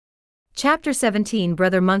Chapter 17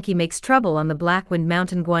 Brother Monkey makes trouble on the Blackwind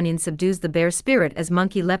Mountain. Guanyin subdues the bear spirit as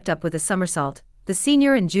Monkey leapt up with a somersault. The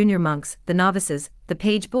senior and junior monks, the novices, the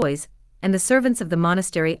page boys, and the servants of the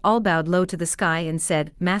monastery all bowed low to the sky and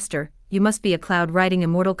said, "Master, you must be a cloud-riding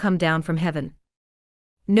immortal come down from heaven.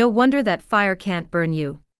 No wonder that fire can't burn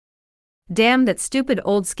you. Damn that stupid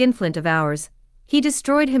old skinflint of ours, he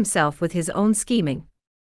destroyed himself with his own scheming."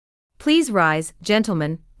 "Please rise,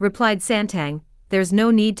 gentlemen," replied Santang, "there's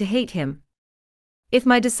no need to hate him. If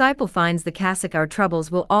my disciple finds the cassock our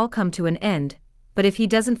troubles will all come to an end, but if he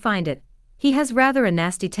doesn't find it, he has rather a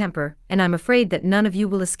nasty temper, and I'm afraid that none of you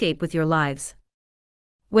will escape with your lives."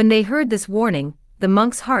 When they heard this warning, the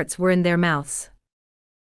monks' hearts were in their mouths,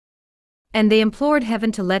 and they implored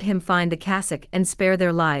heaven to let him find the cassock and spare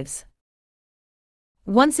their lives.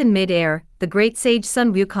 Once in mid-air, the great sage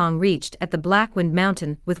Sun Wukong reached at the Blackwind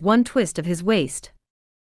Mountain with one twist of his waist.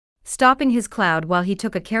 Stopping his cloud while he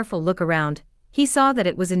took a careful look around, he saw that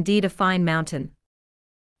it was indeed a fine mountain.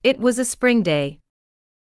 It was a spring day.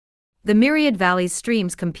 The myriad valleys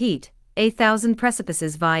streams compete, 1,000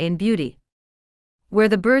 precipices vie in beauty. Where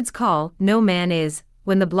the birds call, no man is,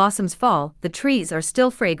 when the blossoms fall, the trees are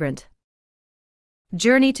still fragrant.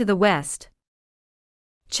 Journey to the West.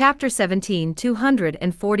 Chapter 17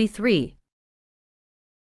 243.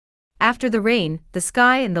 After the rain, the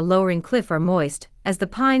sky and the lowering cliff are moist. As the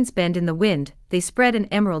pines bend in the wind, they spread an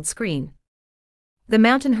emerald screen. The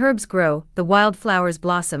mountain herbs grow, the wild flowers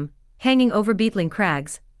blossom, hanging over beetling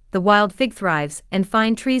crags, the wild fig thrives, and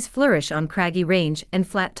fine trees flourish on craggy range and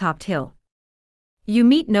flat-topped hill. You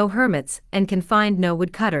meet no hermits, and can find no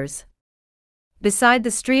woodcutters. Beside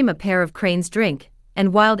the stream a pair of cranes drink,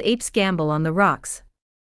 and wild apes gambol on the rocks.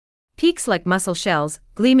 Peaks like mussel shells,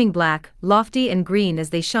 gleaming black, lofty and green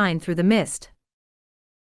as they shine through the mist.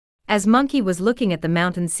 As Monkey was looking at the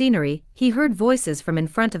mountain scenery, he heard voices from in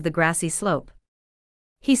front of the grassy slope.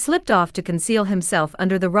 He slipped off to conceal himself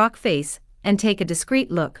under the rock face, and take a discreet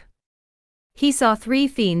look. He saw 3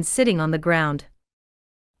 fiends sitting on the ground.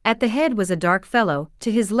 At the head was a dark fellow,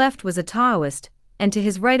 to his left was a Taoist, and to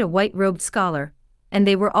his right a white-robed scholar, and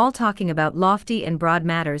they were all talking about lofty and broad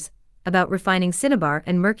matters, about refining cinnabar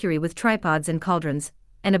and mercury with tripods and cauldrons,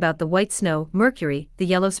 and about the white snow, mercury, the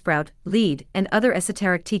yellow sprout, lead, and other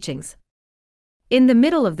esoteric teachings. In the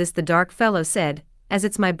middle of this the dark fellow said, "As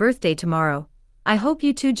it's my birthday tomorrow, I hope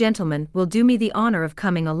you 2 gentlemen will do me the honor of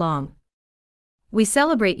coming along." "We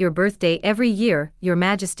celebrate your birthday every year, your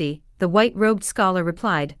majesty," the white-robed scholar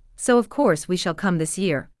replied, "so of course we shall come this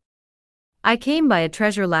year." "I came by a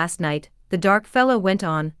treasure last night," the dark fellow went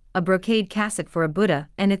on, "a brocade cassock for a Buddha,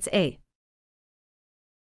 and it's a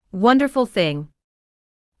wonderful thing.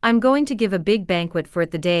 I'm going to give a big banquet for it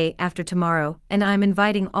the day after tomorrow, and I'm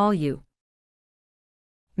inviting all you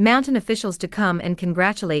mountain officials to come and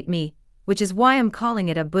congratulate me, which is why I'm calling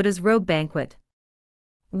it a Buddha's robe banquet."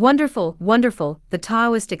 "Wonderful, wonderful," the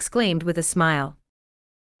Taoist exclaimed with a smile.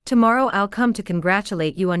 "Tomorrow I'll come to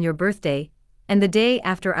congratulate you on your birthday, and the day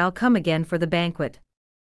after I'll come again for the banquet."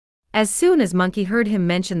 As soon as Monkey heard him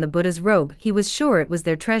mention the Buddha's robe, he was sure it was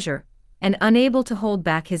their treasure, and unable to hold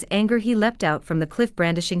back his anger he leapt out from the cliff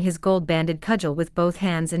brandishing his gold-banded cudgel with both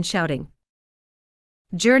hands and shouting.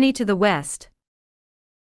 Journey to the West.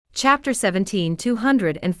 Chapter 17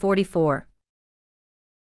 244.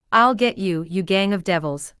 "I'll get you, you gang of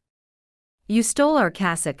devils. You stole our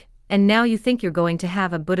cassock, and now you think you're going to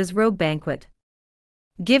have a Buddha's robe banquet.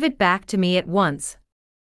 Give it back to me at once."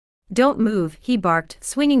 "Don't move," he barked,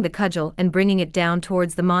 swinging the cudgel and bringing it down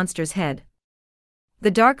towards the monster's head. The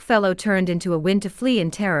dark fellow turned into a wind to flee in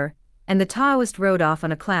terror, and the Taoist rode off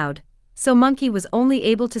on a cloud, so Monkey was only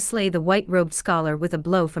able to slay the white-robed scholar with a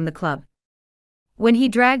blow from the club. When he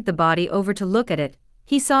dragged the body over to look at it,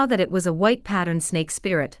 he saw that it was a white-patterned snake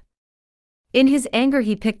spirit. In his anger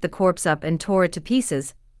he picked the corpse up and tore it to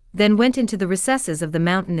pieces, then went into the recesses of the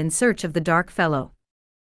mountain in search of the dark fellow.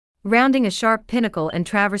 Rounding a sharp pinnacle and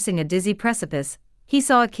traversing a dizzy precipice, he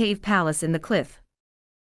saw a cave palace in the cliff.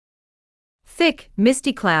 Thick,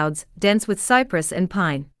 misty clouds, dense with cypress and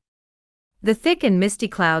pine. The thick and misty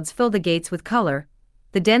clouds fill the gates with color,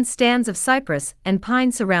 the dense stands of cypress and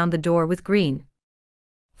pine surround the door with green.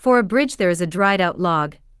 For a bridge there is a dried-out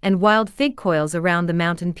log, and wild fig coils around the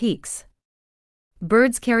mountain peaks.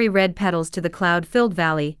 Birds carry red petals to the cloud-filled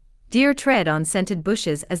valley, deer tread on scented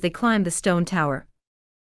bushes as they climb the stone tower.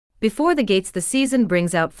 Before the gates the season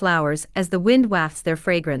brings out flowers as the wind wafts their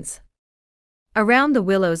fragrance. Around the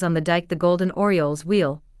willows on the dike the golden orioles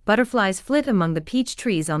wheel, butterflies flit among the peach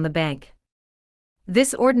trees on the bank.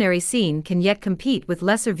 This ordinary scene can yet compete with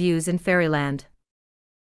lesser views in fairyland.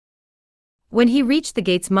 When he reached the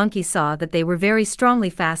gates Monkey saw that they were very strongly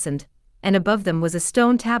fastened, and above them was a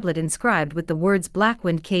stone tablet inscribed with the words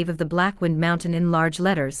Blackwind Cave of the Blackwind Mountain in large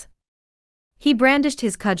letters. He brandished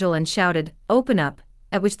his cudgel and shouted, "Open up,"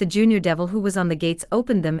 at which the junior devil who was on the gates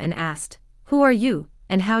opened them and asked, "Who are you,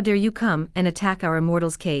 and how dare you come and attack our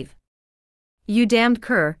immortal's cave?" "You damned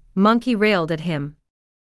cur," Monkey railed at him.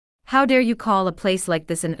 "How dare you call a place like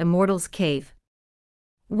this an immortal's cave?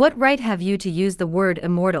 What right have you to use the word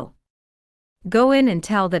immortal? Go in and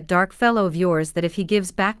tell that dark fellow of yours that if he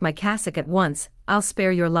gives back my cassock at once, I'll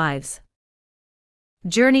spare your lives."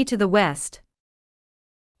 Journey to the West.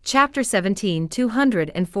 Chapter 17,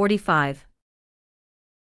 245.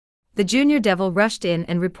 The junior devil rushed in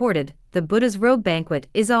and reported, "The Buddha's robe banquet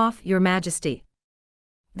is off, Your Majesty.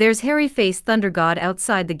 There's hairy-faced Thunder God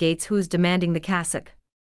outside the gates who's demanding the cassock."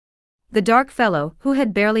 The dark fellow, who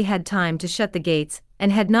had barely had time to shut the gates,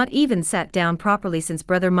 and had not even sat down properly since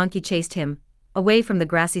Brother Monkey chased him away from the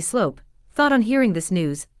grassy slope, thought on hearing this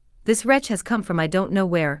news, "This wretch has come from I don't know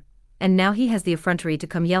where, and now he has the effrontery to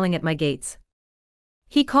come yelling at my gates."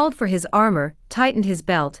 He called for his armor, tightened his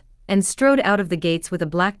belt, and strode out of the gates with a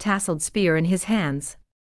black tasseled spear in his hands.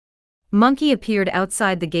 Monkey appeared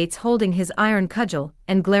outside the gates holding his iron cudgel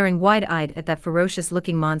and glaring wide-eyed at that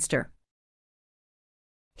ferocious-looking monster.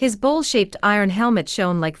 His bowl-shaped iron helmet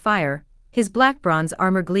shone like fire, his black bronze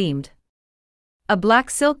armor gleamed. A black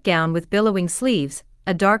silk gown with billowing sleeves,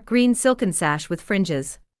 a dark green silken sash with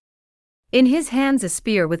fringes. In his hands a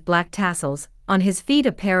spear with black tassels, on his feet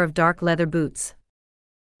a pair of dark leather boots.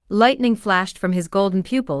 Lightning flashed from his golden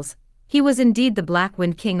pupils, he was indeed the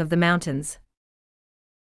Blackwind King of the mountains.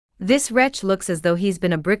 "This wretch looks as though he's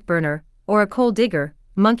been a brick burner, or a coal digger,"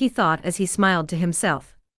 Monkey thought as he smiled to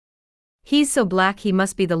himself. "He's so black he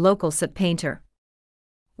must be the local soot painter.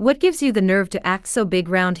 What gives you the nerve to act so big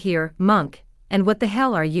round here, Monk, and what the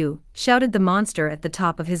hell are you?" shouted the monster at the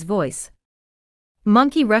top of his voice.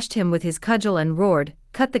 Monkey rushed him with his cudgel and roared,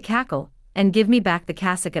 "Cut the cackle, and give me back the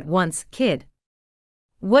cassock at once, kid.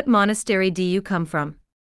 What monastery do you come from?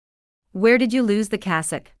 Where did you lose the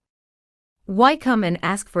cassock? Why come and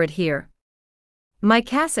ask for it here?" "My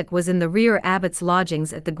cassock was in the rear abbot's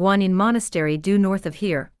lodgings at the Guanyin Monastery due north of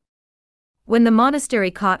here. When the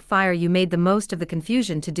monastery caught fire you made the most of the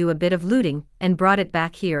confusion to do a bit of looting and brought it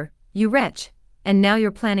back here, you wretch, and now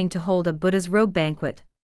you're planning to hold a Buddha's robe banquet.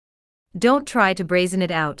 Don't try to brazen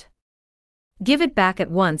it out. Give it back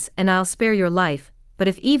at once and I'll spare your life, but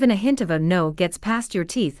if even a hint of a no gets past your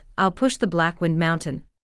teeth, I'll push the Blackwind Mountain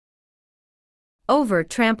over,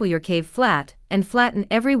 trample your cave flat, and flatten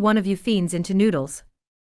every one of you fiends into noodles."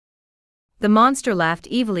 The monster laughed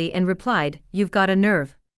evilly and replied, "You've got a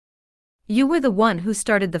nerve. You were the one who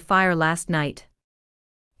started the fire last night.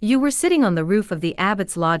 You were sitting on the roof of the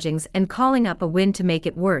abbot's lodgings and calling up a wind to make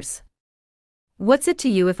it worse. What's it to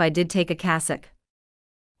you if I did take a cassock?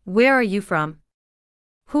 Where are you from?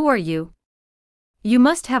 Who are you? You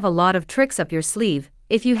must have a lot of tricks up your sleeve,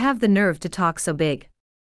 if you have the nerve to talk so big."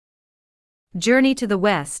 Journey to the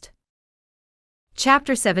West.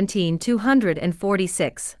 Chapter 17,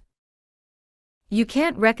 246. "You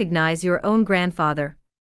can't recognize your own grandfather?"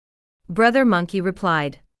 Brother Monkey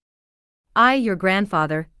replied. "I, your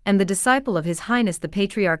grandfather, am the disciple of His Highness the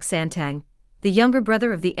Patriarch Santang, the younger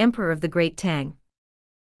brother of the Emperor of the Great Tang.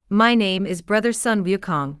 My name is Brother Sun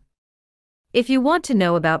Wukong. If you want to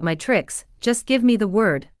know about my tricks, just give me the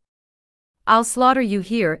word. I'll slaughter you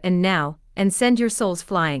here and now, and send your souls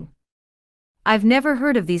flying. I've never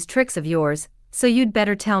heard of these tricks of yours, so you'd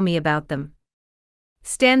better tell me about them."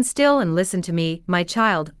 "Stand still and listen to me, my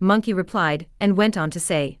child," Monkey replied, and went on to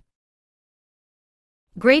say.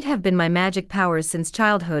 "Great have been my magic powers since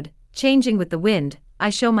childhood, changing with the wind,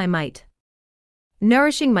 I show my might.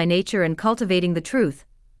 Nourishing my nature and cultivating the truth,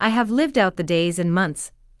 I have lived out the days and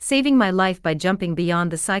months, saving my life by jumping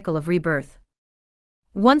beyond the cycle of rebirth.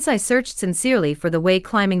 Once I searched sincerely for the way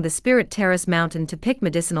climbing the Spirit Terrace mountain to pick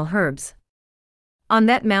medicinal herbs. On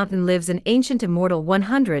that mountain lives an ancient immortal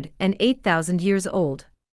 108,000 years old.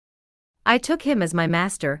 I took him as my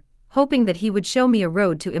master, hoping that he would show me a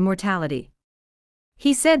road to immortality.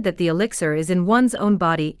 He said that the elixir is in one's own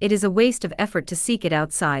body, it is a waste of effort to seek it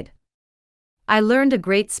outside. I learned a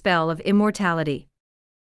great spell of immortality.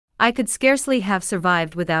 I could scarcely have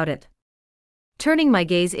survived without it. Turning my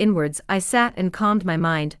gaze inwards, I sat and calmed my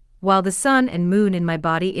mind, while the sun and moon in my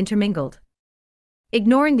body intermingled.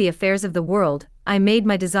 Ignoring the affairs of the world, I made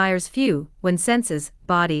my desires few. When senses,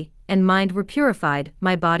 body, and mind were purified,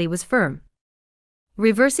 my body was firm.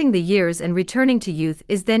 Reversing the years and returning to youth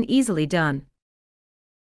is then easily done."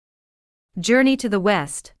 Journey to the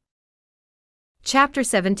West. Chapter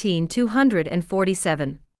 17,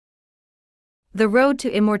 247. The road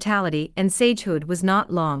to immortality and sagehood was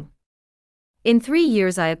not long. In 3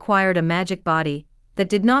 years I acquired a magic body that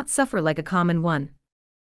did not suffer like a common one.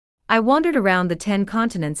 I wandered around the 10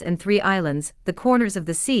 continents and 3 islands, the corners of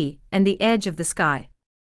the sea, and the edge of the sky.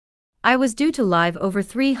 I was due to live over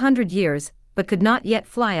 300 years, but could not yet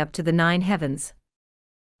fly up to the 9 heavens.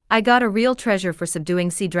 I got a real treasure for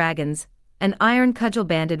subduing sea dragons, an iron cudgel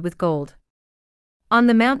banded with gold. On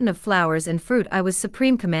the mountain of flowers and fruit I was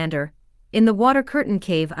supreme commander. In the water curtain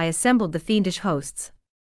cave I assembled the fiendish hosts.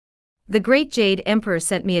 The great Jade Emperor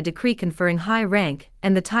sent me a decree conferring high rank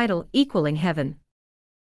and the title equaling heaven.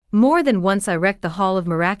 More than once I wrecked the Hall of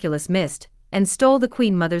Miraculous Mist, and stole the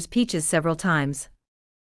Queen Mother's peaches several times.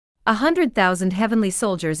 100,000 heavenly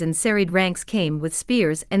soldiers in serried ranks came with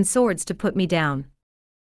spears and swords to put me down.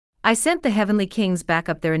 I sent the heavenly kings back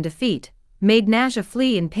up there in defeat, made Naja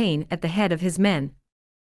flee in pain at the head of his men.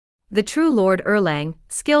 The true Lord Erlang,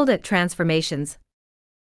 skilled at transformations.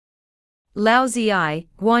 Lao Zi,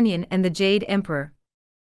 Guanyin and the Jade Emperor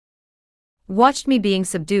watched me being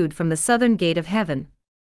subdued from the southern gate of heaven.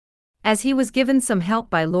 As he was given some help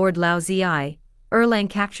by Lord Lao Zi, Erlang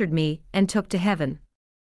captured me and took to heaven.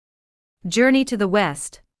 Journey to the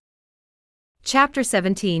West. Chapter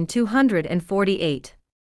 17 248.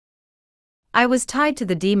 I was tied to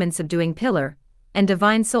the demon-subduing pillar, and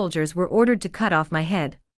divine soldiers were ordered to cut off my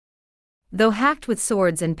head. Though hacked with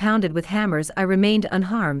swords and pounded with hammers I remained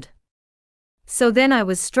unharmed. So then I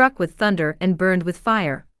was struck with thunder and burned with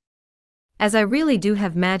fire. As I really do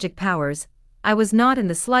have magic powers, I was not in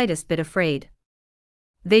the slightest bit afraid.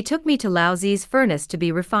 They took me to Lao Zi's furnace to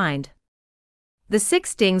be refined. The 6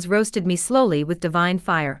 stings roasted me slowly with divine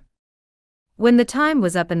fire. When the time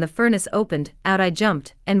was up and the furnace opened, out I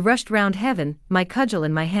jumped and rushed round heaven, my cudgel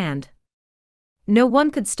in my hand. No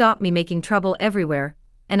one could stop me making trouble everywhere,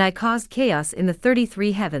 and I caused chaos in the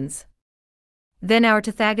 33 heavens. Then our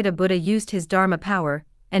Tathagata Buddha used his Dharma power,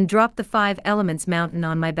 and dropped the 5 elements mountain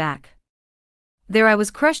on my back. There I was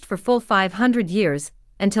crushed for full 500 years,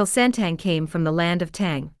 until Santang came from the land of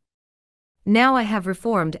Tang. Now I have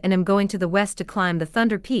reformed and am going to the west to climb the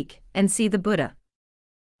Thunder Peak, and see the Buddha.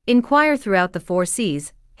 Inquire throughout the 4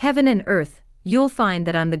 seas, heaven and earth, you'll find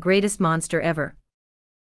that I'm the greatest monster ever.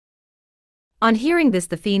 On hearing this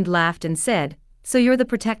the fiend laughed and said, "So you're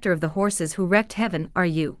the protector of the horses who wrecked heaven, are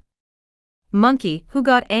you?" Monkey, who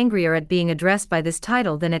got angrier at being addressed by this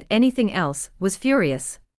title than at anything else, was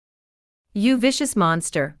furious. "You vicious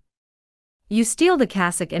monster! You steal the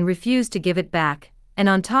cassock and refuse to give it back, and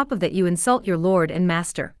on top of that you insult your lord and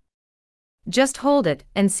master. Just hold it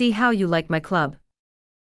and see how you like my club."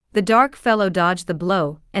 The dark fellow dodged the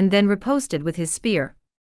blow and then riposted with his spear.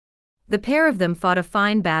 The pair of them fought a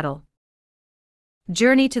fine battle.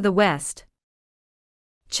 Journey to the West.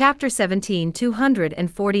 Chapter 17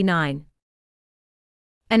 249.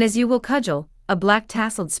 And as you will cudgel, a black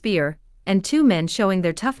tasseled spear, and 2 men showing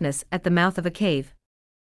their toughness at the mouth of a cave.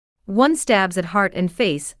 One stabs at heart and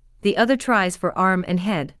face, the other tries for arm and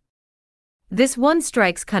head. This one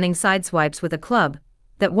strikes cunning sideswipes with a club,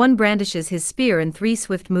 that one brandishes his spear in 3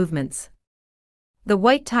 swift movements. The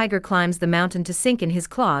white tiger climbs the mountain to sink in his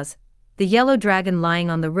claws, the yellow dragon lying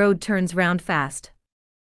on the road turns round fast.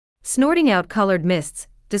 Snorting out colored mists,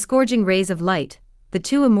 disgorging rays of light, the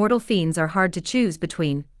 2 immortal fiends are hard to choose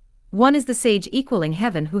between. One is the sage equaling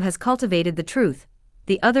heaven who has cultivated the truth,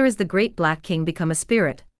 the other is the great black king become a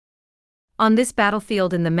spirit. On this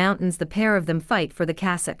battlefield in the mountains the pair of them fight for the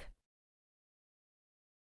cassock.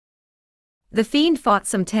 The fiend fought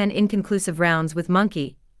some 10 inconclusive rounds with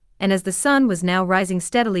Monkey, and as the sun was now rising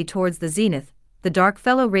steadily towards the zenith, the dark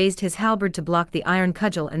fellow raised his halberd to block the iron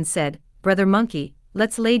cudgel and said, "Brother Monkey,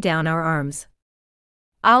 let's lay down our arms.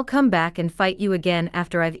 I'll come back and fight you again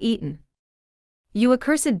after I've eaten." "You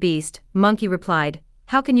accursed beast," Monkey replied,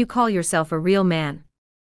 "how can you call yourself a real man?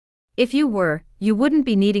 If you were, you wouldn't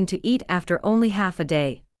be needing to eat after only half a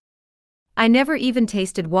day. I never even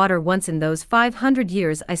tasted water once in those 500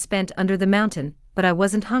 years I spent under the mountain, but I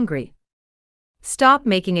wasn't hungry. Stop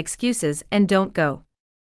making excuses and don't go.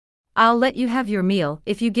 I'll let you have your meal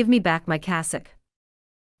if you give me back my cassock."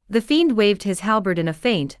 The fiend waved his halberd in a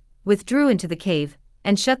feint, withdrew into the cave,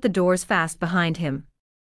 and shut the doors fast behind him.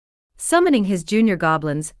 Summoning his junior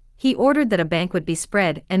goblins, he ordered that a banquet be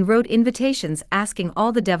spread and wrote invitations asking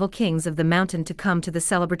all the devil kings of the mountain to come to the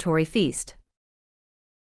celebratory feast.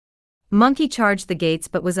 Monkey charged the gates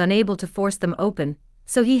but was unable to force them open,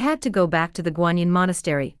 so he had to go back to the Guanyin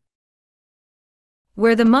monastery,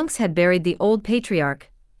 where the monks had buried the old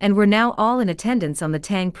patriarch, and were now all in attendance on the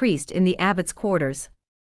Tang priest in the abbot's quarters.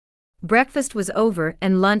 Breakfast was over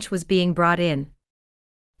and lunch was being brought in.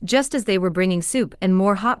 Just as they were bringing soup and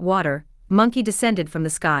more hot water, Monkey descended from the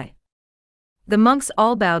sky. The monks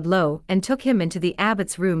all bowed low and took him into the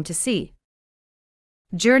abbot's room to see.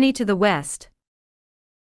 Journey to the West.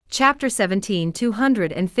 Chapter 17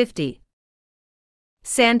 250.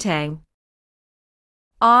 Santang.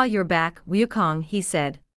 "Ah, you're back, Wukong," he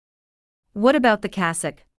said. "What about the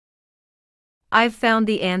cassock?" "I've found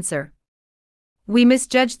the answer. We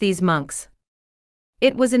misjudged these monks.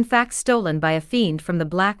 It was in fact stolen by a fiend from the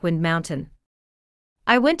Blackwind Mountain.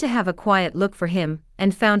 I went to have a quiet look for him,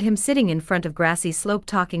 and found him sitting in front of Grassy Slope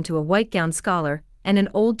talking to a white-gowned scholar and an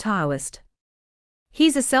old Taoist.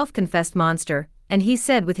 He's a self-confessed monster, and he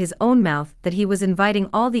said with his own mouth that he was inviting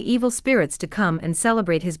all the evil spirits to come and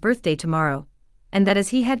celebrate his birthday tomorrow, and that as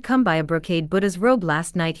he had come by a brocade Buddha's robe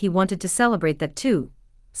last night he wanted to celebrate that too,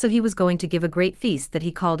 so he was going to give a great feast that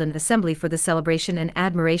he called an assembly for the celebration and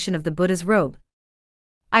admiration of the Buddha's robe.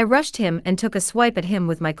 I rushed him and took a swipe at him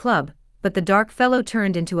with my club, but the dark fellow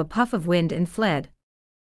turned into a puff of wind and fled.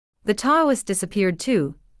 The Taoist disappeared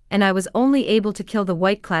too, and I was only able to kill the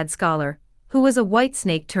white-clad scholar, who was a white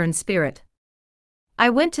snake-turned-spirit. I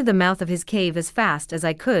went to the mouth of his cave as fast as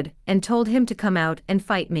I could and told him to come out and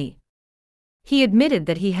fight me. He admitted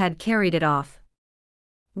that he had carried it off.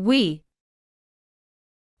 We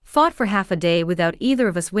fought for half a day without either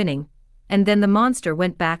of us winning, and then the monster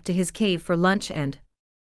went back to his cave for lunch and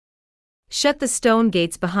shut the stone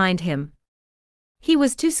gates behind him. He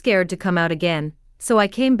was too scared to come out again, so I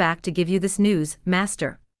came back to give you this news,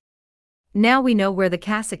 Master. Now we know where the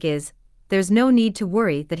cassock is, there's no need to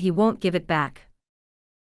worry that he won't give it back."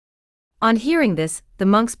 On hearing this, the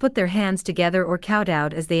monks put their hands together or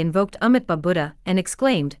kowtowed as they invoked Amitabha Buddha and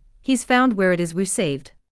exclaimed, "He's found where it is we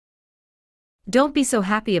saved." "Don't be so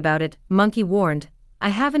happy about it," Monkey warned, "I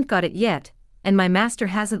haven't got it yet, and my master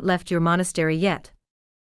hasn't left your monastery yet.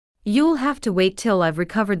 You'll have to wait till I've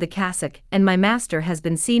recovered the cassock and my master has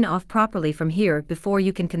been seen off properly from here before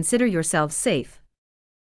you can consider yourselves safe.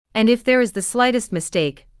 And if there is the slightest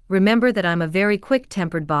mistake, remember that I'm a very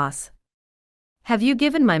quick-tempered boss. Have you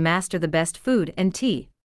given my master the best food and tea?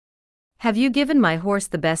 Have you given my horse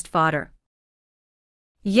the best fodder?"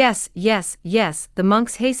 "Yes, yes, yes," the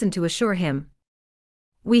monks hastened to assure him.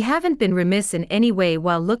 "We haven't been remiss in any way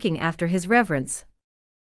while looking after his reverence.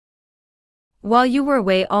 While you were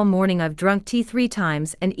away all morning I've drunk tea 3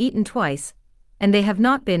 times and eaten twice, and they have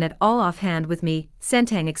not been at all offhand with me,"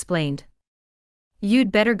 Santang explained.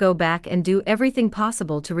 "You'd better go back and do everything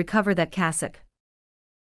possible to recover that cassock."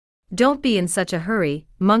 "Don't be in such a hurry,"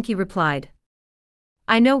 Monkey replied.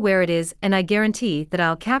 "I know where it is and I guarantee that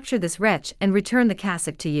I'll capture this wretch and return the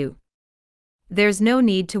cassock to you. There's no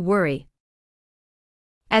need to worry."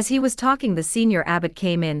 As he was talking the senior abbot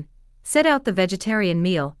came in, set out the vegetarian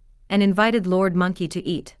meal, and invited Lord Monkey to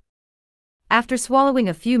eat. After swallowing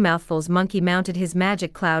a few mouthfuls Monkey mounted his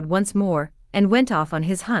magic cloud once more, and went off on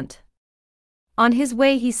his hunt. On his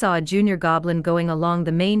way he saw a junior goblin going along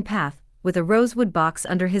the main path, with a rosewood box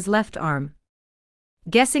under his left arm.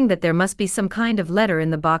 Guessing that there must be some kind of letter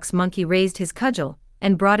in the box Monkey raised his cudgel,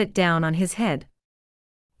 and brought it down on his head.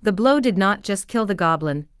 The blow did not just kill the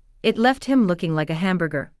goblin, it left him looking like a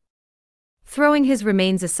hamburger. Throwing his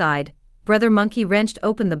remains aside, Brother Monkey wrenched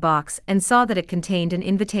open the box and saw that it contained an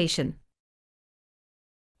invitation.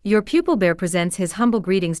 "Your pupil bear presents his humble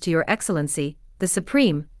greetings to your excellency, the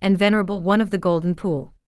Supreme and Venerable One of the Golden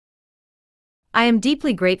Pool. I am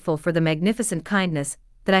deeply grateful for the magnificent kindness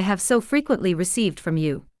that I have so frequently received from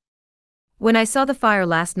you. When I saw the fire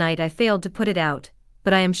last night I failed to put it out,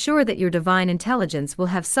 but I am sure that your divine intelligence will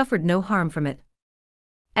have suffered no harm from it.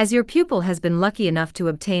 As your pupil has been lucky enough to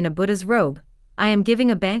obtain a Buddha's robe, I am giving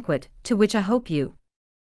a banquet, to which I hope you."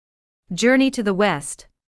 Journey to the West.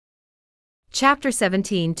 Chapter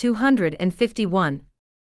 17 251.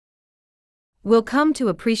 Will come to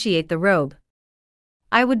appreciate the robe.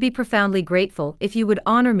 I would be profoundly grateful if you would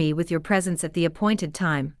honor me with your presence at the appointed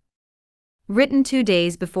time. Written 2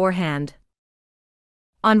 days beforehand.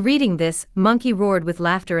 On reading this, Monkey roared with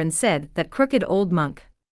laughter and said, "That crooked old monk.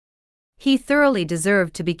 He thoroughly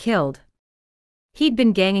deserved to be killed. He'd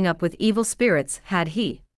been ganging up with evil spirits, had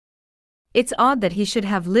he? It's odd that he should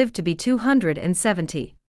have lived to be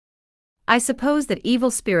 270. I suppose that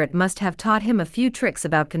evil spirit must have taught him a few tricks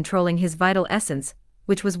about controlling his vital essence,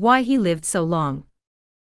 which was why he lived so long.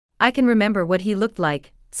 I can remember what he looked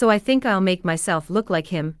like, so I think I'll make myself look like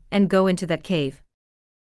him and go into that cave.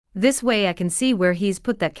 This way I can see where he's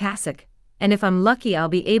put that cassock, and if I'm lucky I'll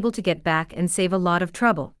be able to get back and save a lot of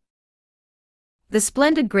trouble." The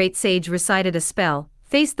splendid great sage recited a spell,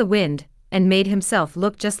 faced the wind, and made himself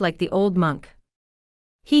look just like the old monk.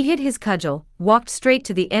 He hid his cudgel, walked straight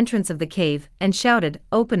to the entrance of the cave, and shouted,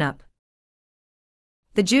 "Open up."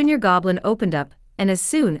 The junior goblin opened up, and as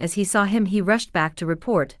soon as he saw him he rushed back to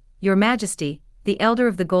report, "Your Majesty, the Elder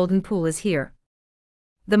of the Golden Pool is here."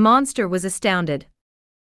 The monster was astounded.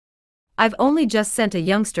 "I've only just sent a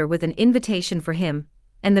youngster with an invitation for him,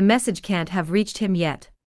 and the message can't have reached him yet.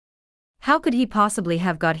 How could he possibly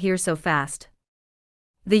have got here so fast?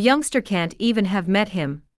 The youngster can't even have met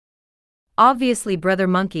him. Obviously Brother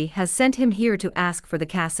Monkey has sent him here to ask for the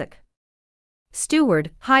cassock.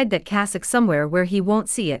 Steward, hide that cassock somewhere where he won't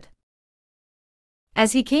see it."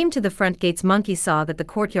 As he came to the front gates, Monkey saw that the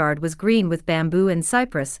courtyard was green with bamboo and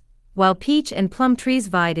cypress, while peach and plum trees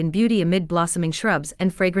vied in beauty amid blossoming shrubs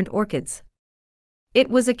and fragrant orchids. It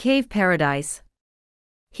was a cave paradise.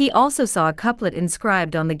 He also saw a couplet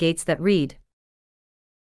inscribed on the gates that read,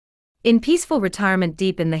 "In peaceful retirement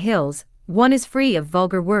deep in the hills, one is free of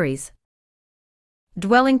vulgar worries,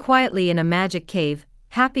 dwelling quietly in a magic cave,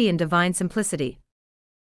 happy in divine simplicity."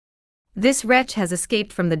 "This wretch has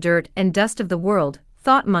escaped from the dirt and dust of the world,"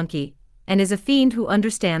 thought Monkey, "and is a fiend who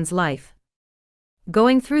understands life."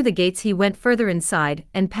 Going through the gates he went further inside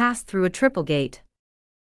and passed through a triple gate.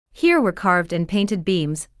 Here were carved and painted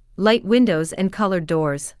beams, light windows and colored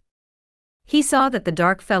doors. He saw that the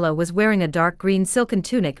dark fellow was wearing a dark green silken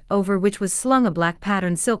tunic over which was slung a black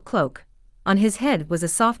patterned silk cloak, on his head was a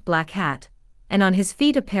soft black hat, and on his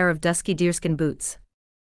feet a pair of dusky deerskin boots.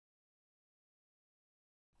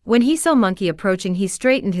 When he saw Monkey approaching he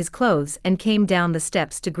straightened his clothes and came down the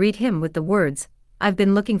steps to greet him with the words, "I've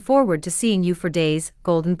been looking forward to seeing you for days,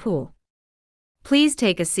 Golden Pool. Please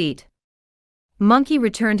take a seat." Monkey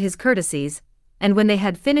returned his courtesies, and when they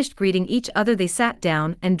had finished greeting each other they sat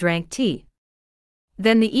down and drank tea.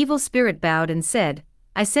 Then the evil spirit bowed and said,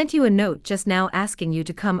 "I sent you a note just now asking you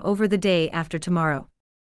to come over the day after tomorrow.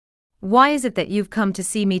 Why is it that you've come to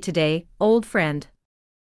see me today, old friend?"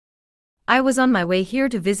 "I was on my way here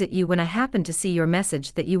to visit you when I happened to see your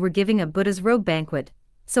message that you were giving a Buddha's robe banquet,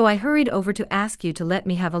 so I hurried over to ask you to let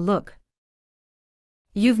me have a look."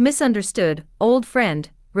 "You've misunderstood, old friend,"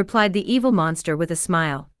 replied the evil monster with a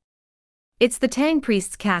smile. "It's the Tang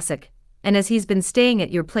priest's cassock, and as he's been staying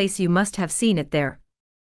at your place you must have seen it there.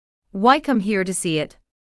 Why come here to see it?"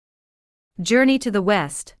 Journey to the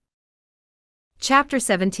West. Chapter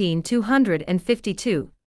 17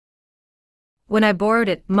 252. "When I borrowed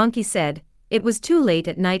it," Monkey said, "it was too late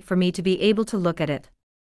at night for me to be able to look at it.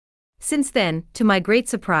 Since then, to my great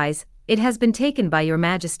surprise, it has been taken by your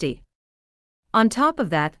Majesty. On top of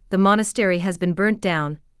that, the monastery has been burnt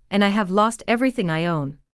down, and I have lost everything I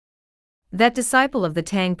own. That disciple of the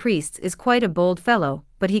Tang priests is quite a bold fellow,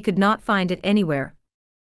 but he could not find it anywhere.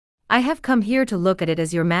 I have come here to look at it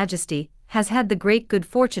as your Majesty has had the great good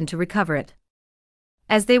fortune to recover it."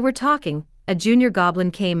 As they were talking, a junior goblin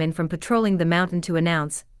came in from patrolling the mountain to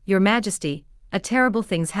announce, "Your Majesty, a terrible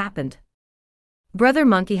thing's happened. Brother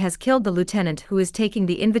Monkey has killed the lieutenant who is taking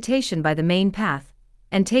the invitation by the main path,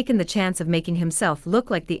 and taken the chance of making himself look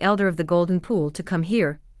like the Elder of the Golden Pool to come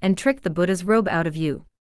here and trick the Buddha's robe out of you.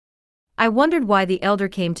 I wondered why the Elder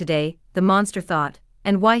came today," the monster thought,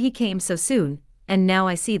 "and why he came so soon, and now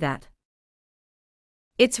I see that.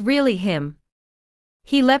 It's really him."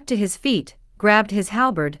 He leapt to his feet, grabbed his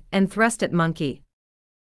halberd, and thrust at Monkey.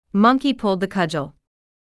 Monkey pulled the cudgel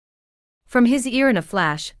from his ear in a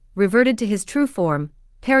flash, reverted to his true form,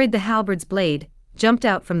 parried the halberd's blade, jumped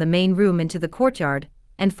out from the main room into the courtyard,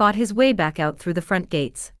 and fought his way back out through the front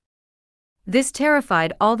gates. This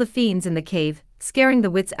terrified all the fiends in the cave, scaring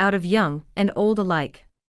the wits out of young and old alike.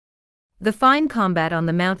 The fine combat on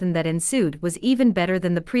the mountain that ensued was even better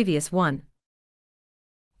than the previous one.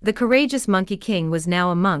 The courageous Monkey King was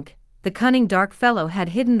now a monk, the cunning dark fellow had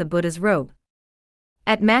hidden the Buddha's robe.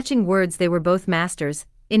 At matching words they were both masters,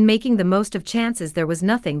 in making the most of chances there was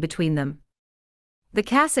nothing between them. The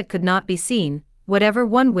cassock could not be seen, whatever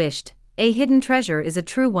one wished, a hidden treasure is a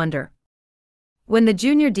true wonder. When the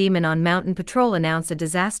junior demon on mountain patrol announced a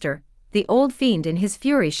disaster, the old fiend in his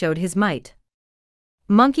fury showed his might.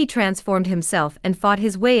 Monkey transformed himself and fought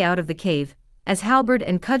his way out of the cave, as halberd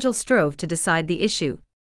and cudgel strove to decide the issue.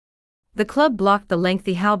 The club blocked the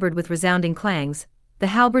lengthy halberd with resounding clangs, the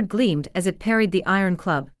halberd gleamed as it parried the iron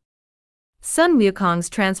club. Sun Wukong's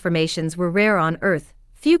transformations were rare on earth,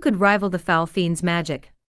 few could rival the foul fiend's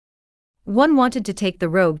magic. One wanted to take the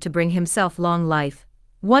robe to bring himself long life,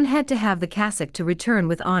 one had to have the cassock to return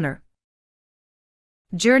with honor.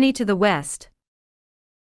 Journey to the West.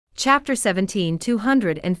 Chapter 17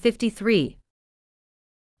 253.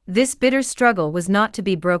 This bitter struggle was not to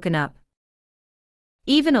be broken up.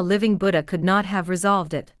 Even a living Buddha could not have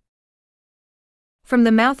resolved it. From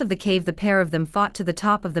the mouth of the cave the pair of them fought to the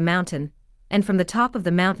top of the mountain, and from the top of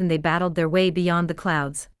the mountain they battled their way beyond the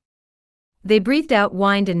clouds. They breathed out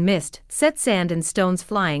wind and mist, set sand and stones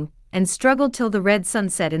flying, and struggled till the red sun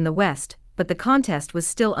set in the west, but the contest was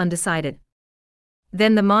still undecided.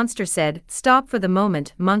 Then the monster said, "Stop for the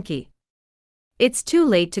moment, monkey. It's too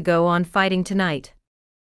late to go on fighting tonight.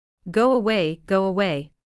 Go away, go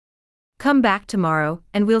away. Come back tomorrow,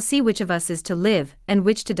 and we'll see which of us is to live, and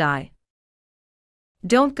which to die."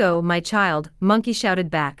 "Don't go, my child," Monkey shouted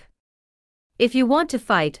back. "If you want to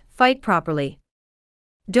fight, fight properly.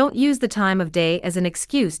 Don't use the time of day as an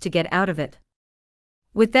excuse to get out of it."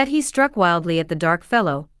 With that he struck wildly at the dark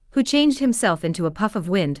fellow, who changed himself into a puff of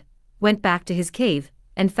wind, went back to his cave,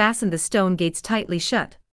 and fastened the stone gates tightly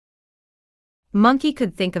shut. Monkey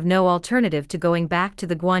could think of no alternative to going back to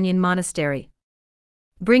the Guanyin monastery.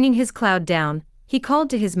 Bringing his cloud down, he called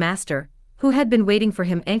to his master, who had been waiting for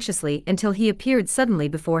him anxiously until he appeared suddenly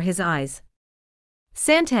before his eyes.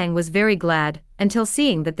 Santang was very glad, until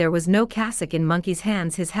seeing that there was no cassock in Monkey's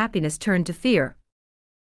hands his happiness turned to fear.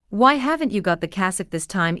 "Why haven't you got the cassock this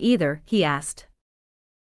time either?" he asked.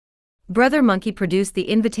 Brother Monkey produced the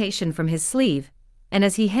invitation from his sleeve, and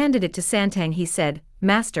as he handed it to Santang he said,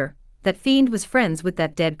 "Master, that fiend was friends with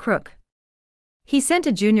that dead crook. He sent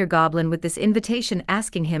a junior goblin with this invitation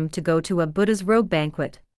asking him to go to a Buddha's robe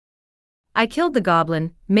banquet. I killed the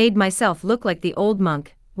goblin, made myself look like the old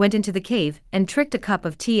monk, went into the cave, and tricked a cup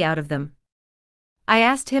of tea out of them. I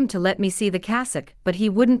asked him to let me see the cassock, but he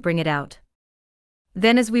wouldn't bring it out.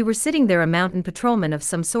 Then as we were sitting there a mountain patrolman of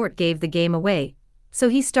some sort gave the game away, so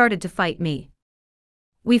he started to fight me.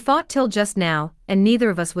 We fought till just now, and neither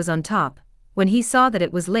of us was on top. When he saw that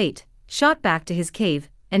it was late, shot back to his cave,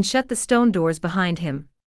 and shut the stone doors behind him.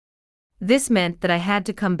 This meant that I had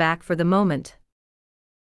to come back for the moment."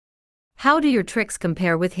 "How do your tricks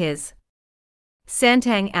compare with his?"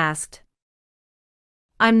 Santang asked.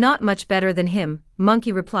 "I'm not much better than him,"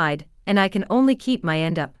 Monkey replied, "and I can only keep my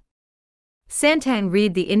end up." Santang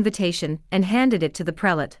read the invitation and handed it to the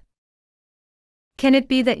prelate. "Can it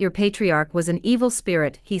be that your patriarch was an evil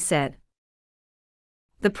spirit?" he said.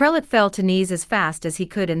 The prelate fell to knees as fast as he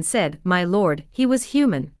could and said, "My lord, he was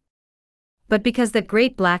human. But because that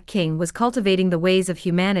great black king was cultivating the ways of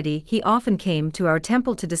humanity, he often came to our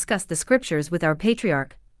temple to discuss the scriptures with our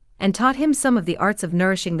patriarch, and taught him some of the arts of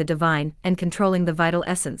nourishing the divine and controlling the vital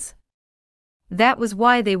essence. That was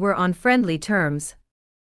why they were on friendly terms."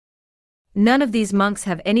 "None of these monks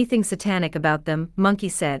have anything satanic about them," Monkey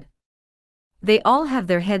said. "They all have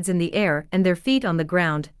their heads in the air and their feet on the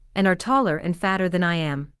ground, and are taller and fatter than I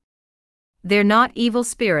am. They're not evil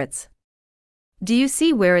spirits. Do you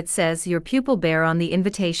see where it says your pupil bear on the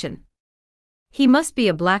invitation? He must be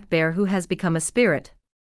a black bear who has become a spirit."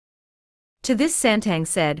 To this Santang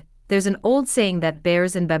said, "There's an old saying that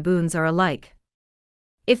bears and baboons are alike.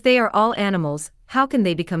 If they are all animals, how can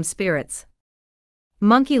they become spirits?"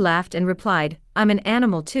 Monkey laughed and replied, "I'm an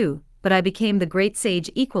animal too, but I became the great sage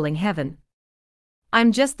equaling heaven.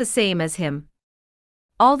 I'm just the same as him.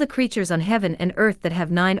 All the creatures on heaven and earth that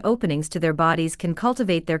have 9 openings to their bodies can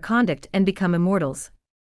cultivate their conduct and become immortals."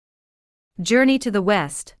 Journey to the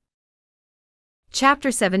West.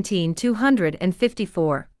 Chapter 17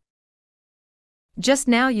 254. "Just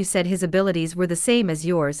now you said his abilities were the same as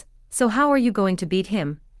yours, so how are you going to beat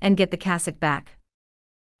him, and get the cassock back?"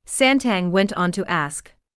 Santang went on to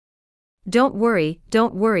ask. Don't worry,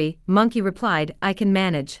 Monkey replied, "I can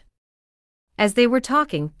manage." As they were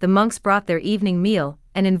talking, the monks brought their evening meal,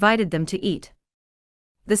 and invited them to eat.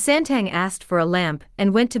 The Santang asked for a lamp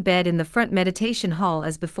and went to bed in the front meditation hall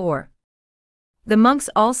as before. The monks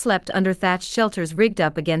all slept under thatched shelters rigged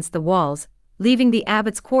up against the walls, leaving the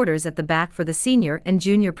abbot's quarters at the back for the senior and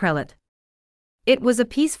junior prelate. It was a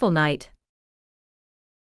peaceful night.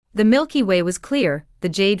 The Milky Way was clear, the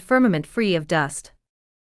jade firmament free of dust.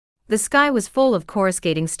 The sky was full of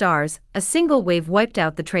coruscating stars, a single wave wiped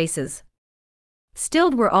out the traces.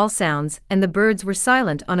 Stilled were all sounds, and the birds were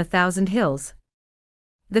silent on 1,000 hills.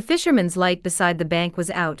 The fisherman's light beside the bank was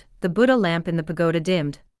out, the Buddha lamp in the pagoda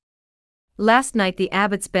dimmed. Last night the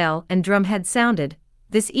abbot's bell and drum had sounded,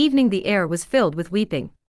 this evening the air was filled with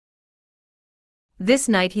weeping. This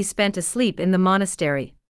night he spent asleep in the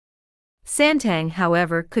monastery. Santang,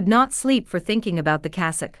 however, could not sleep for thinking about the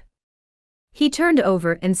cassock. He turned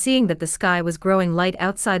over and seeing that the sky was growing light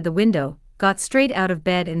outside the window, got straight out of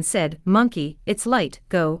bed and said, "Monkey, it's light,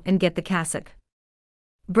 go and get the cassock."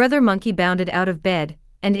 Brother Monkey bounded out of bed,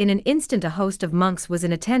 and in an instant a host of monks was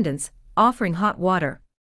in attendance, offering hot water.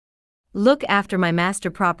 "Look after my master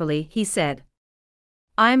properly," he said.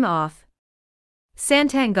 "I'm off."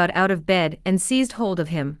 Santang got out of bed and seized hold of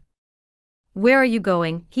him. "Where are you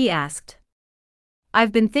going?" he asked.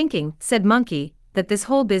 "I've been thinking," said Monkey, "that this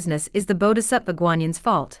whole business is the Bodhisattva Guanyin's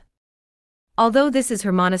fault. Although this is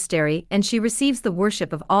her monastery and she receives the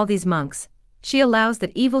worship of all these monks, she allows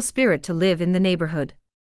that evil spirit to live in the neighborhood.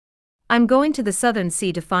 I'm going to the southern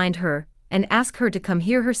sea to find her, and ask her to come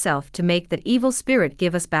here herself to make that evil spirit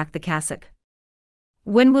give us back the cassock.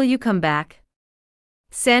 When will you come back?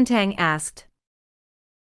 Santang asked.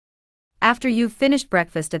 After you've finished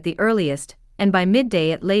breakfast at the earliest, and by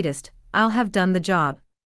midday at latest, I'll have done the job.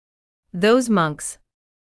 Those monks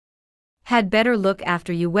had better look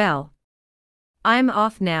after you well. I'm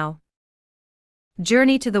off now.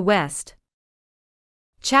 Journey to the West.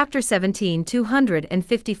 Chapter 17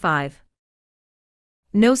 255.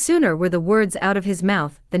 No sooner were the words out of his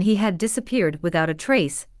mouth than he had disappeared without a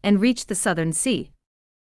trace and reached the southern sea.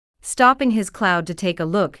 Stopping his cloud to take a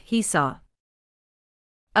look, he saw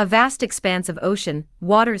a vast expanse of ocean,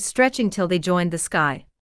 waters stretching till they joined the sky.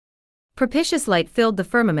 Propitious light filled the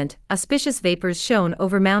firmament, auspicious vapors shone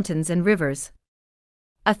over mountains and rivers.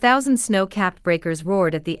 1,000 snow-capped breakers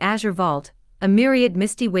roared at the azure vault, a myriad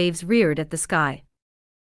misty waves reared at the sky.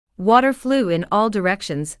 Water flew in all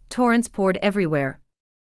directions, torrents poured everywhere.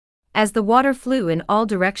 As the water flew in all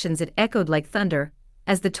directions it echoed like thunder,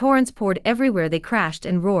 as the torrents poured everywhere they crashed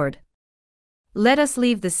and roared. Let us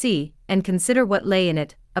leave the sea, and consider what lay in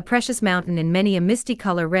it, a precious mountain in many a misty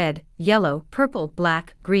color, red, yellow, purple,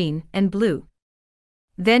 black, green, and blue.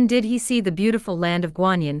 Then did he see the beautiful land of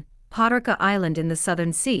Guanyin, Patarka Island in the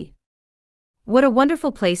southern sea. What a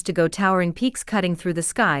wonderful place to go, towering peaks cutting through the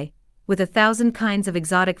sky, with 1,000 kinds of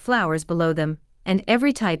exotic flowers below them, and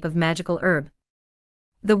every type of magical herb.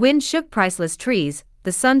 The wind shook priceless trees,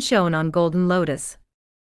 the sun shone on golden lotus.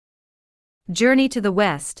 Journey to the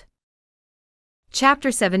West.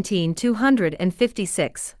 Chapter 17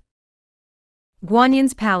 256.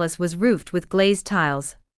 Guanyin's palace was roofed with glazed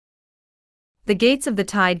tiles. The gates of the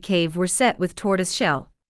tide cave were set with tortoise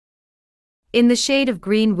shell. In the shade of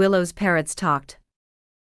green willows parrots talked,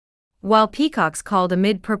 while peacocks called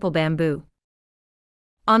amid purple bamboo.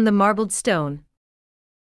 On the marbled stone,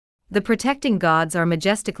 the protecting gods are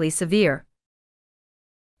majestically severe.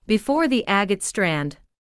 Before the agate strand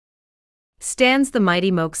stands the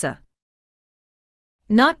mighty Moksha.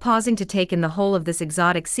 Not pausing to take in the whole of this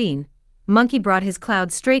exotic scene, Monkey brought his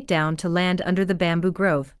cloud straight down to land under the bamboo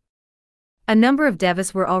grove. A number of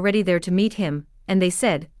devas were already there to meet him, and they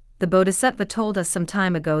said, "The Bodhisattva told us some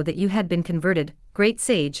time ago that you had been converted, great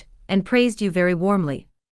sage, and praised you very warmly.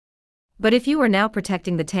 But if you are now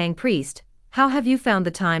protecting the Tang priest, how have you found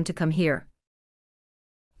the time to come here?"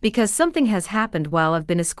 "Because something has happened while I've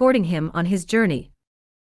been escorting him on his journey.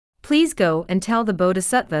 Please go and tell the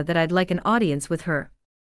Bodhisattva that I'd like an audience with her."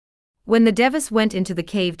 When the devas went into the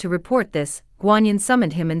cave to report this, Guanyin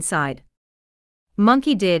summoned him inside.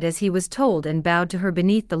 Monkey did as he was told and bowed to her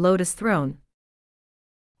beneath the lotus throne.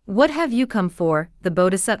 "What have you come for?" the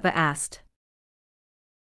Bodhisattva asked.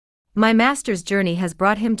 "My master's journey has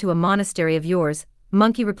brought him to a monastery of yours,"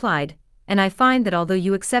 Monkey replied, "and I find that although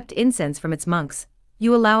you accept incense from its monks,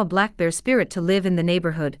 you allow a black bear spirit to live in the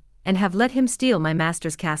neighborhood, and have let him steal my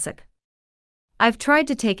master's cassock. I've tried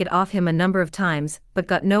to take it off him a number of times, but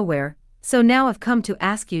got nowhere, so now I've come to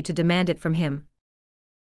ask you to demand it from him."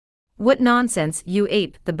 "What nonsense, you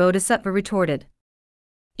ape," the Bodhisattva retorted.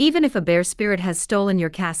 "Even if a bear spirit has stolen your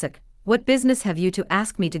cassock, what business have you to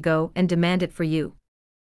ask me to go and demand it for you?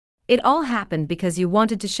 It all happened because you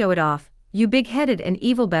wanted to show it off, you big-headed and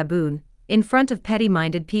evil baboon, in front of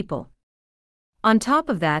petty-minded people. On top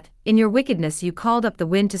of that, in your wickedness you called up the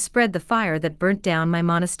wind to spread the fire that burnt down my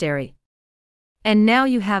monastery. And now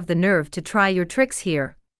you have the nerve to try your tricks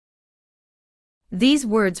here." These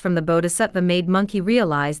words from the Bodhisattva made Monkey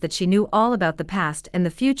realize that she knew all about the past and the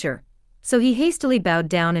future, so he hastily bowed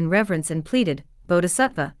down in reverence and pleaded,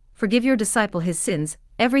 "Bodhisattva, forgive your disciple his sins,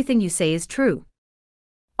 everything you say is true.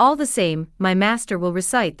 All the same, my master will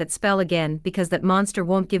recite that spell again because that monster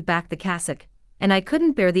won't give back the cassock, and I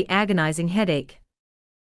couldn't bear the agonizing headache.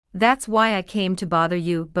 That's why I came to bother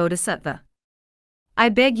you, Bodhisattva. I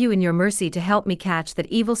beg you in your mercy to help me catch that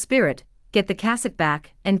evil spirit, get the cassock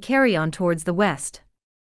back, and carry on towards the west."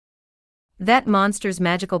 "That monster's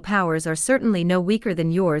magical powers are certainly no weaker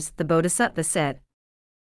than yours," the Bodhisattva said.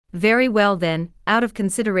 "Very well then, out of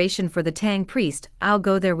consideration for the Tang priest, I'll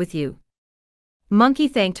go there with you." Monkey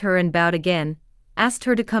thanked her and bowed again, asked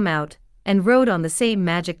her to come out, and rode on the same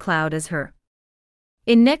magic cloud as her.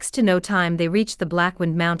 In next to no time they reached the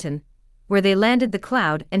Blackwind Mountain, where they landed the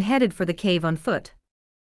cloud and headed for the cave on foot.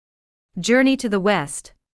 Journey to the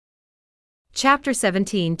West. Chapter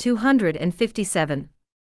 17 257.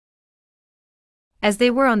 As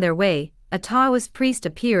they were on their way, a Taoist priest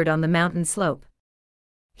appeared on the mountain slope.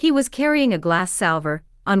 He was carrying a glass salver,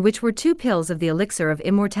 on which were 2 pills of the elixir of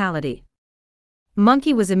immortality.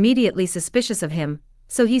 Monkey was immediately suspicious of him,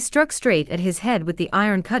 so he struck straight at his head with the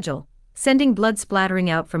iron cudgel, sending blood splattering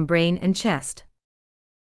out from brain and chest.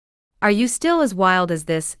 "Are you still as wild as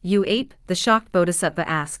this, you ape?" the shocked Bodhisattva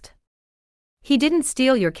asked. "He didn't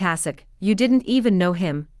steal your cassock, you didn't even know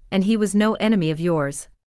him, and he was no enemy of yours.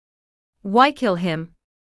 Why kill him?"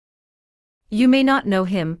 "You may not know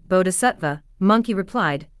him, Bodhisattva," Monkey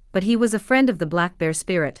replied, "but he was a friend of the Black Bear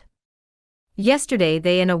spirit. Yesterday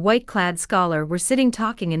they and a white-clad scholar were sitting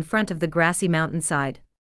talking in front of the grassy mountainside.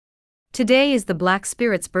 Today is the Black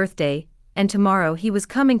Spirit's birthday, and tomorrow he was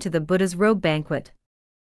coming to the Buddha's robe banquet.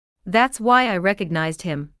 That's why I recognized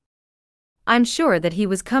him. I'm sure that he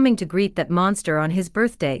was coming to greet that monster on his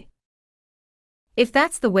birthday." "If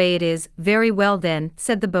that's the way it is, very well then,"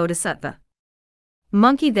 said the Bodhisattva.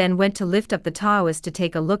 Monkey then went to lift up the Taoist to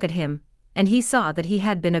take a look at him, and he saw that he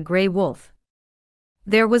had been a grey wolf.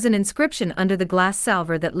 There was an inscription under the glass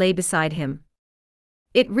salver that lay beside him.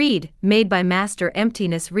 It read, "Made by Master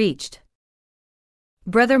Emptiness Reached."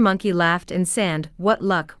 Brother Monkey laughed and said, "What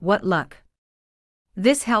luck, what luck.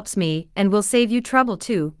 This helps me and will save you trouble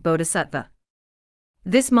too, Bodhisattva.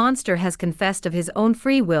 This monster has confessed of his own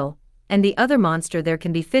free will, and the other monster there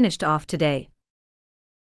can be finished off today."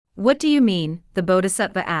 "What do you mean?" the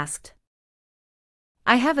Bodhisattva asked.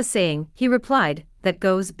 "I have a saying," he replied, "that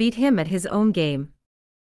goes, beat him at his own game.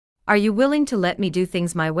 Are you willing to let me do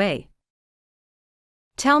things my way?"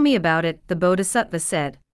 "Tell me about it," the Bodhisattva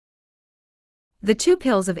said. "The 2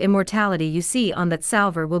 pills of immortality you see on that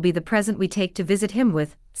salver will be the present we take to visit him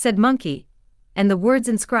with," said Monkey, "and the words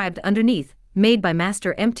inscribed underneath, 'Made by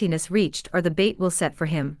Master Emptiness Reached,' are the bait we'll set for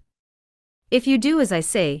him. If you do as I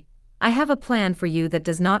say, I have a plan for you that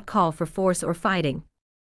does not call for force or fighting.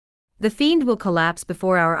 The fiend will collapse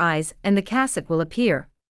before our eyes and the cassock will appear.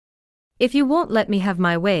 If you won't let me have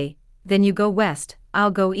my way, then you go west,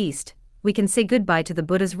 I'll go east, we can say goodbye to the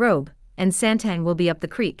Buddha's robe, and Santang will be up the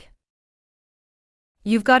creek."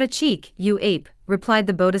 "You've got a cheek, you ape," replied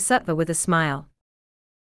the Bodhisattva with a smile.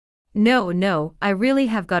 No, I really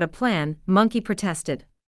have got a plan," Monkey protested.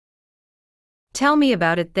 "Tell me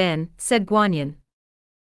about it then," said Guanyin.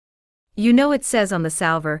 "You know it says on the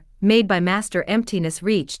salver, 'Made by Master Emptiness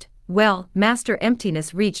Reached,' well, Master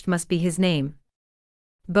Emptiness Reached must be his name.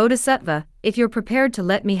 Bodhisattva, if you're prepared to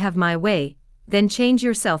let me have my way, then change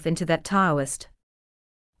yourself into that Taoist.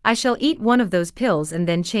 I shall eat one of those pills and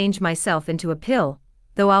then change myself into a pill,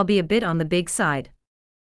 though I'll be a bit on the big side.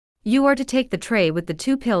 You are to take the tray with the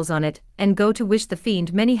 2 pills on it and go to wish the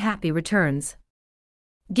fiend many happy returns.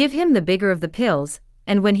 Give him the bigger of the pills,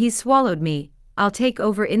 and when he's swallowed me, I'll take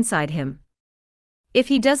over inside him. If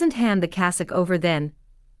he doesn't hand the cassock over, then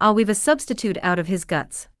I'll weave a substitute out of his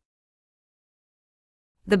guts."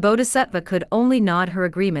 The Bodhisattva could only nod her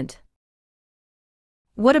agreement.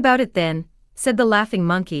 "What about it then?" said the laughing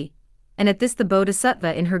Monkey, and at this the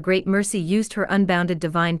Bodhisattva in her great mercy used her unbounded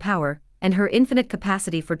divine power, and her infinite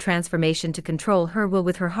capacity for transformation to control her will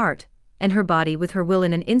with her heart, and her body with her will.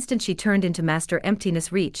 In an instant she turned into Master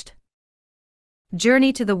Emptiness Reached.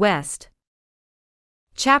 Journey to the West.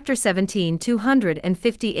 Chapter 17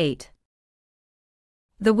 258.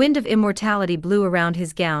 The wind of immortality blew around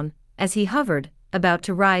his gown, as he hovered, about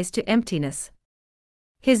to rise to emptiness.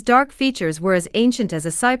 His dark features were as ancient as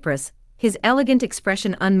a cypress, his elegant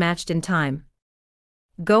expression unmatched in time.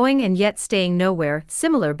 Going and yet staying nowhere,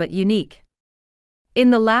 similar but unique.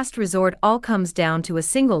 In the last resort all comes down to a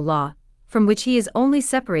single law, from which he is only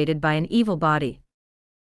separated by an evil body.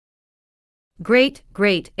 "Great,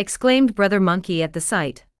 great," exclaimed Brother Monkey at the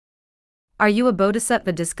sight. "Are you a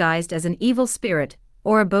bodhisattva disguised as an evil spirit,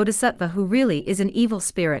 or a bodhisattva who really is an evil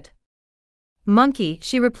spirit?" "Monkey,"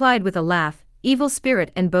 she replied with a laugh, "evil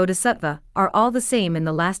spirit and bodhisattva are all the same in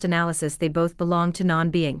the last analysis, they both belong to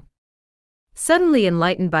non-being." Suddenly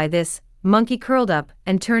enlightened by this, Monkey curled up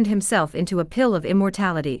and turned himself into a pill of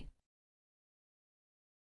immortality.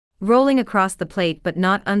 Rolling across the plate but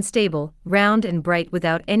not unstable, round and bright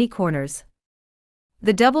without any corners.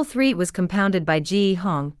 The double 3 was compounded by Ji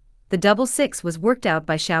Hong, the double 6 was worked out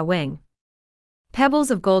by Xiao Wang.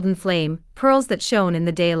 Pebbles of golden flame, pearls that shone in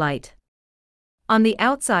the daylight. On the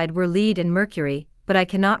outside were lead and mercury, but I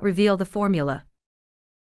cannot reveal the formula.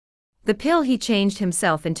 The pill he changed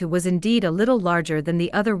himself into was indeed a little larger than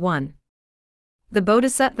the other one. The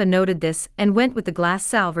Bodhisattva noted this and went with the glass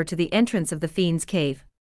salver to the entrance of the fiend's cave.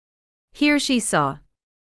 Here she saw.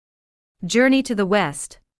 Journey to the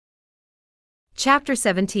West. Chapter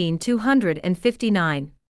 17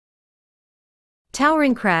 259.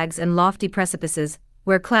 Towering crags and lofty precipices,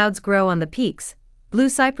 where clouds grow on the peaks, blue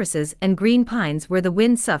cypresses and green pines where the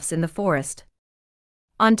wind soughs in the forest.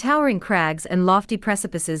 On towering crags and lofty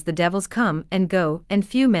precipices the devils come and go, and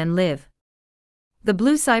few men live. The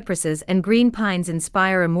blue cypresses and green pines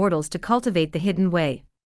inspire immortals to cultivate the hidden way.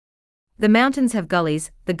 The mountains have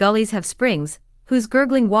gullies, the gullies have springs, whose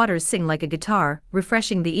gurgling waters sing like a guitar,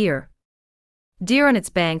 refreshing the ear. Deer on its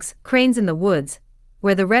banks, cranes in the woods,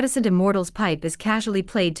 where the reticent immortal's pipe is casually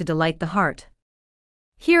played to delight the heart.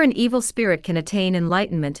 Here an evil spirit can attain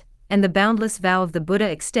enlightenment, and the boundless vow of the Buddha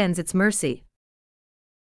extends its mercy.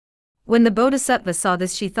 When the Bodhisattva saw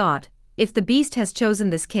this, she thought, if the beast has chosen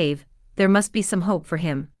this cave, there must be some hope for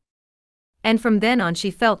him. And from then on she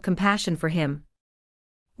felt compassion for him.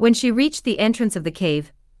 When she reached the entrance of the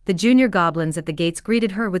cave, the junior goblins at the gates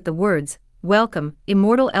greeted her with the words, "Welcome,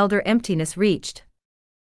 immortal elder Emptiness reached."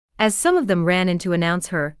 As some of them ran in to announce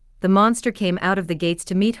her, the monster came out of the gates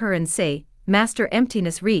to meet her and say, "Master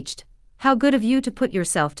Emptiness reached, how good of you to put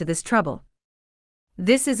yourself to this trouble.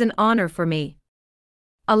 This is an honor for me.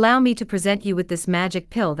 Allow me to present you with this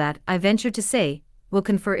magic pill that, I venture to say, will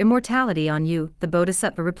confer immortality on you," the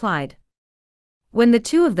Bodhisattva replied. When the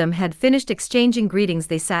two of them had finished exchanging greetings,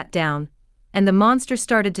 they sat down, and the monster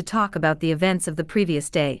started to talk about the events of the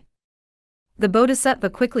previous day. The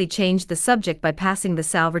Bodhisattva quickly changed the subject by passing the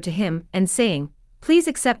salver to him and saying, "Please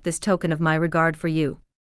accept this token of my regard for you."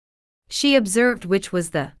 She observed which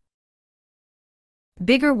was the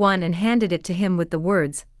bigger one and handed it to him with the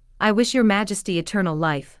words, "I wish your majesty eternal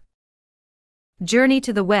life." Journey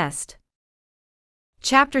to the West.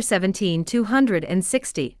 Chapter 17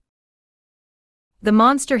 260. The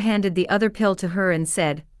monster handed the other pill to her and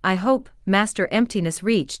said, "I hope, Master Emptiness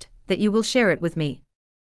reached, that you will share it with me."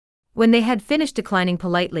 When they had finished declining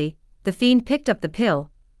politely, the fiend picked up the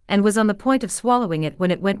pill, and was on the point of swallowing it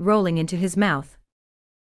when it went rolling into his mouth.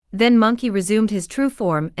 Then Monkey resumed his true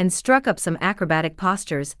form and struck up some acrobatic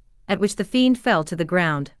postures, at which the fiend fell to the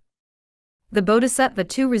ground. The Bodhisattva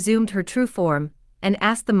too resumed her true form, and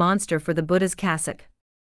asked the monster for the Buddha's cassock.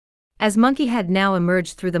 As Monkey had now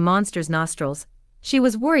emerged through the monster's nostrils, she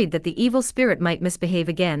was worried that the evil spirit might misbehave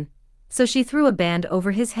again, so she threw a band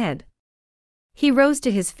over his head. He rose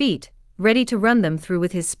to his feet, ready to run them through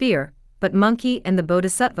with his spear, but Monkey and the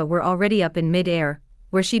Bodhisattva were already up in mid-air,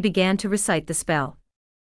 where she began to recite the spell.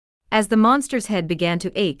 As the monster's head began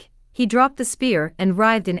to ache, he dropped the spear and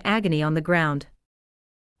writhed in agony on the ground.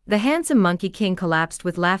 The handsome Monkey King collapsed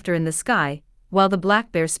with laughter in the sky, while the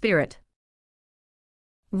black bear spirit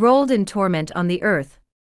rolled in torment on the earth.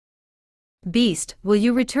 "Beast, will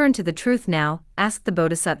you return to the truth now?" asked the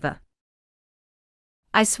Bodhisattva.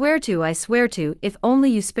 I swear to, if only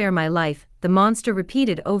you spare my life," the monster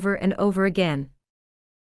repeated over and over again.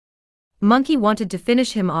 Monkey wanted to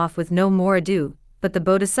finish him off with no more ado, but the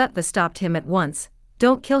Bodhisattva stopped him at once.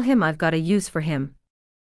 "Don't kill him, I've got a use for him."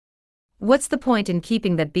 "What's the point in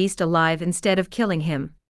keeping that beast alive instead of killing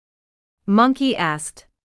him?" Monkey asked.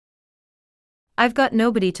 "I've got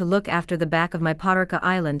nobody to look after the back of my Patarka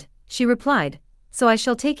island," she replied, "so I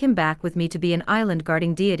shall take him back with me to be an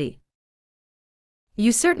island-guarding deity."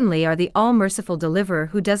 "You certainly are the all-merciful deliverer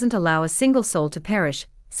who doesn't allow a single soul to perish,"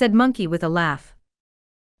 said Monkey with a laugh.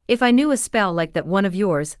 "If I knew a spell like that one of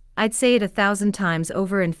yours, I'd say it 1,000 times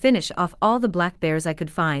over and finish off all the black bears I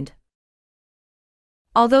could find."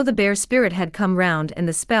 Although the bear spirit had come round and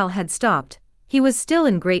the spell had stopped, he was still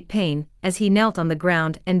in great pain, as he knelt on the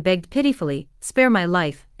ground and begged pitifully, "Spare my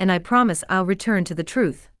life, and I promise I'll return to the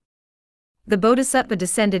truth." The Bodhisattva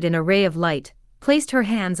descended in a ray of light, placed her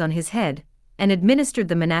hands on his head, and administered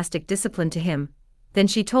the monastic discipline to him. Then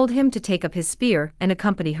she told him to take up his spear and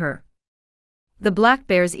accompany her. The black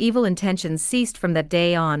bear's evil intentions ceased from that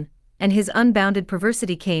day on, and his unbounded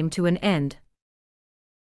perversity came to an end.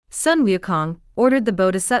 Sun Wukong ordered the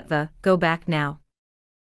Bodhisattva, "Go back now.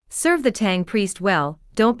 Serve the Tang priest well,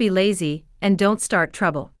 don't be lazy, and don't start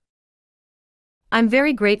trouble." "I'm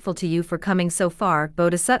very grateful to you for coming so far,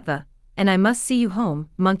 Bodhisattva, and I must see you home,"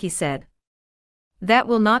 Monkey said. "That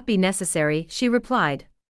will not be necessary," she replied.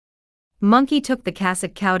 Monkey took the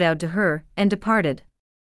cassock kowtowed to her, and departed.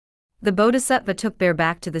 The Bodhisattva took Bear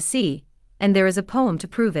back to the sea, and there is a poem to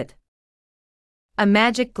prove it. A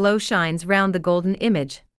magic glow shines round the golden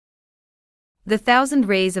image. The 1,000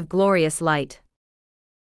 rays of glorious light.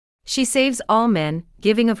 She saves all men,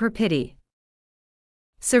 giving of her pity.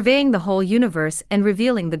 Surveying the whole universe and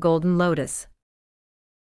revealing the golden lotus.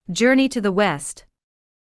 Journey to the West.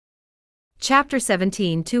 Chapter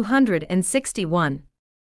 17 261.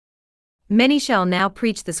 Many shall now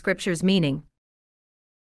preach the scripture's meaning,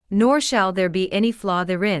 nor shall there be any flaw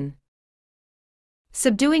therein.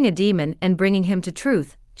 Subduing a demon and bringing him to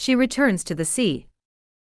truth, she returns to the sea.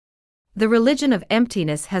 The religion of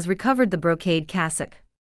emptiness has recovered the brocade cassock.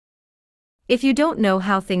 If you don't know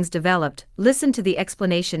how things developed, listen to the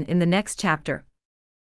explanation in the next chapter.